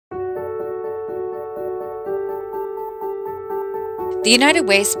The United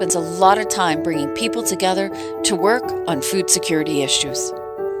Way spends a lot of time bringing people together to work on food security issues.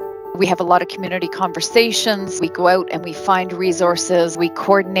 We have a lot of community conversations. We go out and we find resources. We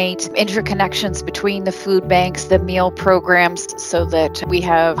coordinate interconnections between the food banks, the meal programs, so that we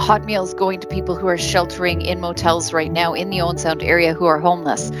have hot meals going to people who are sheltering in motels right now in the Owen Sound area who are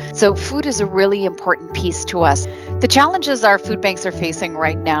homeless. So food is a really important piece to us. The challenges our food banks are facing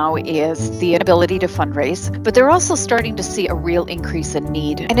right now is the inability to fundraise, but they're also starting to see a real increase in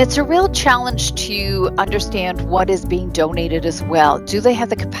need. And it's a real challenge to understand what is being donated as well. Do they have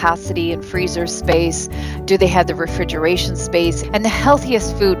the capacity and freezer space? Do they have the refrigeration space? And the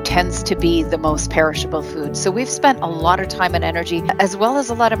healthiest food tends to be the most perishable food. So we've spent a lot of time and energy, as well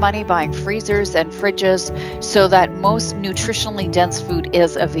as a lot of money, buying freezers and fridges so that most nutritionally dense food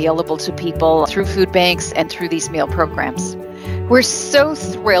is available to people through food banks and through these meal programs. We're so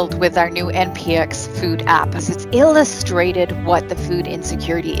thrilled with our new NPX food app because it's illustrated what the food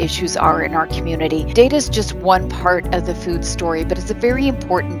insecurity issues are in our community. Data is just one part of the food story, but it's a very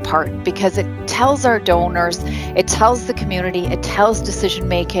important part because it tells our donors, it tells the community, it tells decision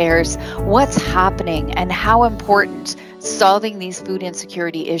makers what's happening and how important solving these food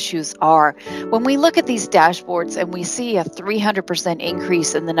insecurity issues are. When we look at these dashboards and we see a 300%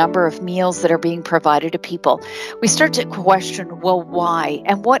 increase in the number of meals that are being provided to people, we start to question, well, why?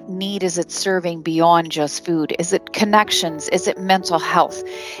 And what need is it serving beyond just food? Is it connections? Is it mental health?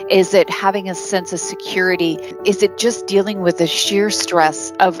 Is it having a sense of security? Is it just dealing with the sheer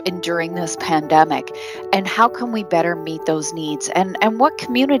stress of enduring this pandemic? And how can we better meet those needs? And what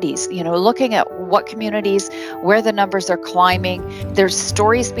communities, looking at what communities, where the numbers are climbing, there's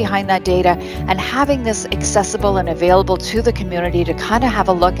stories behind that data, and having this accessible and available to the community to kind of have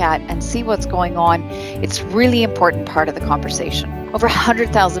a look at and see what's going on, it's really important part of the conversation. Over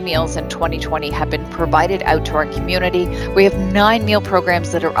 100,000 meals in 2020 have been provided out to our community. We have 9 meal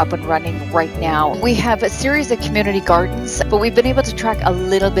programs that are up and running right now. We have a series of community gardens, but we've been able to track a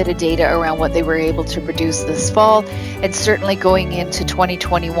little bit of data around what they were able to produce this fall. And certainly going into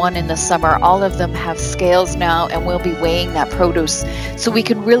 2021 in the summer, all of them have scales now, and we'll be weighing that produce so we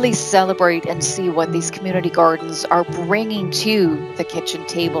can really celebrate and see what these community gardens are bringing to the kitchen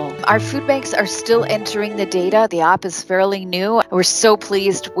table. Our food banks are still entering the data. The app is fairly new. We're so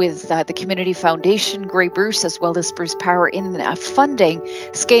pleased with the Community Foundation, Grey Bruce, as well as Bruce Power in funding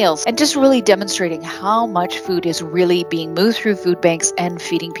scales and just really demonstrating how much food is really being moved through food banks and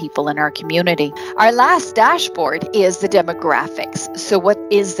feeding people in our community. Our last dashboard is the demographics. So what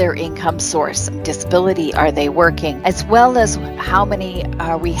is their income source? Disability, are they working? As well as how many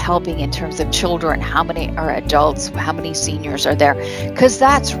are we helping in terms of children? How many are adults? How many seniors are there? Because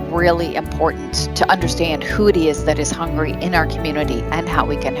that's really important to understand who it is that is hungry in our community and how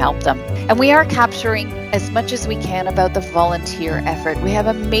we can help them. And we are capturing as much as we can about the volunteer effort. We have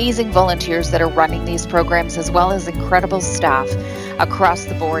amazing volunteers that are running these programs, as well as incredible staff across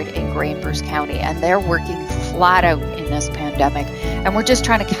the board in Grey and Bruce County, and they're working flat out in this pandemic. And we're just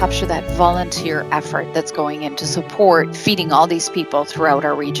trying to capture that volunteer effort that's going in to support feeding all these people throughout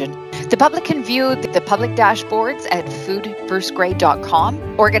our region. The public can view the public dashboards at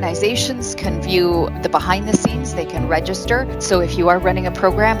foodbrucegrey.com. Organizations can view the behind the scenes. They can register. So if you are running a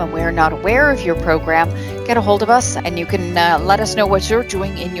program and we're not aware of your program, get a hold of us and you can let us know what you're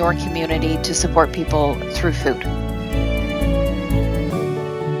doing in your community to support people through food.